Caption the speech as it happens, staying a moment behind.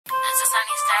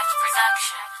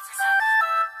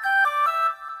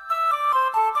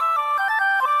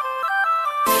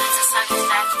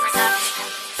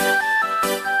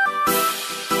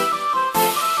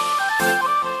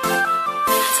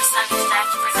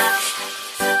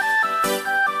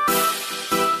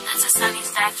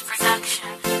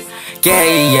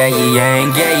Gay yang,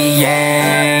 gay yang, gay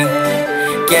yang,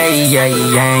 gay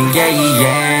yang, gay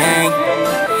yang,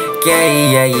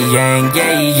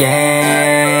 gay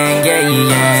yang, gay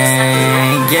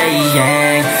yang, gay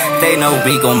yang. They know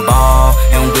we gon' ball,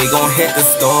 and we gon' hit the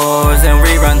stores, and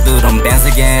we run through them bands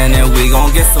again, and we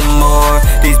gon' get some more.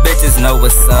 These bitches know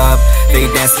what's up, they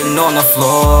dancing on the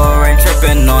floor, ain't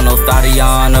trippin' on no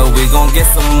Tatiana, we gon' get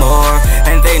some more.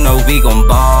 And they know we gon'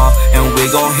 ball, and we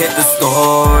gon' hit the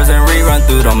stores, and we run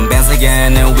through them bands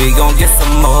again, and we gon' get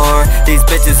some more. These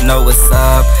bitches know what's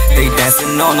up, they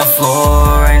dancing on the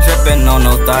floor, ain't trippin' on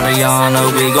no Tatiana,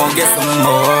 we gon' get some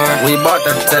more. We bout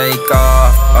to take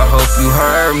off, I hope you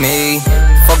heard me.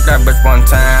 Fuck that bitch one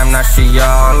time, now she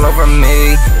all over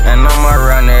me, and I'ma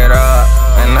run it up,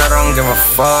 and I don't give a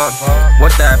fuck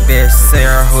what that bitch said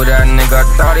or who that nigga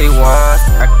thought he was.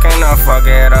 I cannot fuck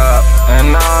it up,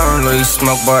 and I don't really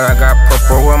smoke, but I got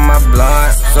purple with my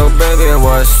blunt. So baby,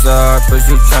 what's up? Is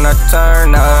you tryna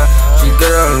turn up? She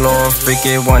get a little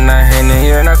freaky when I hit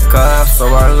her in a cup, so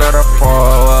I let her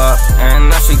pull up, and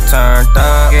now she turned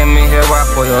up. Give me here, wipe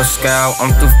for your scalp.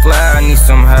 I'm too flat, I need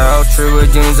some help. Tree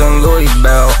with jeans and Louis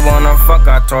belt. Wanna fuck,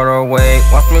 I told her wait.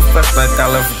 Watch me flex like I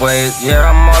lift weight. Yeah,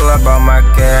 I'm all about my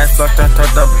cash. Flush and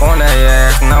turned up on their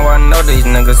ass. Now I know these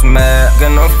niggas mad.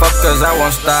 Get no fuck cause I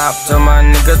won't stop till my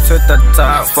niggas hit the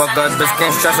top. Fuck a bitch,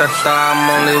 can't stress a thigh. I'm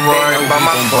only worried about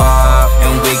my block.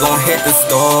 And we gon' hit the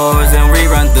stores, and we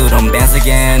run through them bands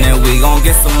again, and we gon'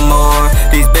 get some more.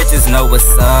 These bitches know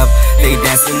what's up, they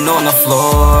dancing on the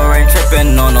floor, ain't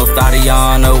trippin' on no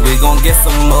Tatiana, we gon' get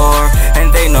some more.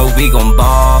 And they know we gon'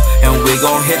 ball, and we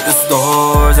gon' hit the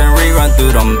stores, and we run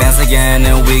through them bands again,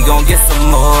 and we gon' get some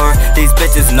more. These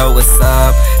bitches know what's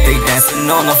up, they dancing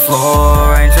on the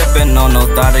floor, ain't trippin' on no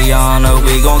Tatiana,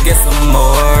 we gon' get some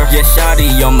more. Yeah, shawty,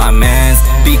 you're my mans,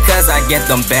 because I get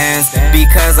them bands,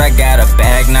 because I got a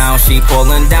bag now, she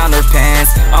pulling down her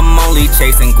pants. I'm only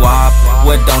chasing guap,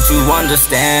 what don't you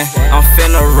understand? I'm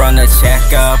finna run a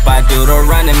checkup, I do the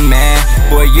running man.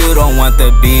 Boy, you don't want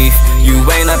the beef, you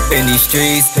ain't up in these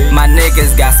streets. My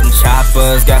niggas got some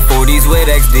choppers, got 40s with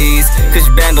XDs. Kush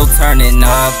Bando turning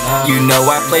up, you know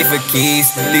I play for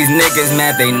keys. These niggas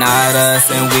mad they not us,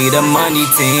 and we the money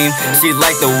team. She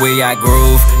like the way I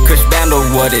groove, Kush Bando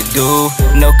what it do.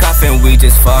 No cuffin', we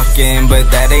just fucking, but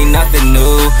that ain't nothing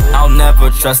new. I'll never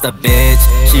trust a bitch,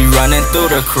 she running through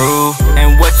the crew.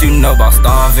 And what you know about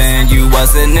starving, you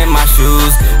wasn't in my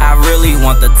shoes. I really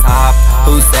want the top,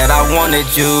 who said I wanted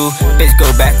you? Bitch, go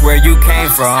back where you came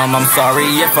from, I'm sorry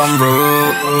if I'm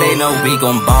rude. They know we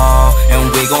gon' ball, and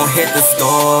we gon' hit the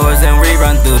stores, and we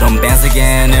run through them bands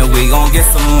again, and we gon' get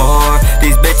some more.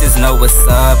 These bitches know what's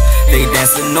up, they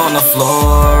dancing on the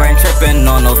floor, ain't trippin'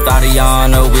 on no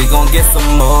Tatiana, we gon' get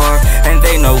some more. And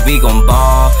they know we gon'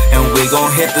 ball, and we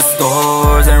gon' hit the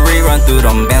stores, and we run through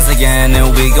them bands again,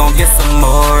 and we gon' get some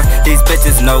more. These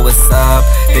bitches know what's up,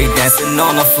 they dancing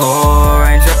on the floor,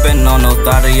 ain't trippin' on no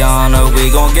Tatiana,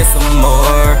 we gon' get some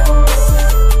more.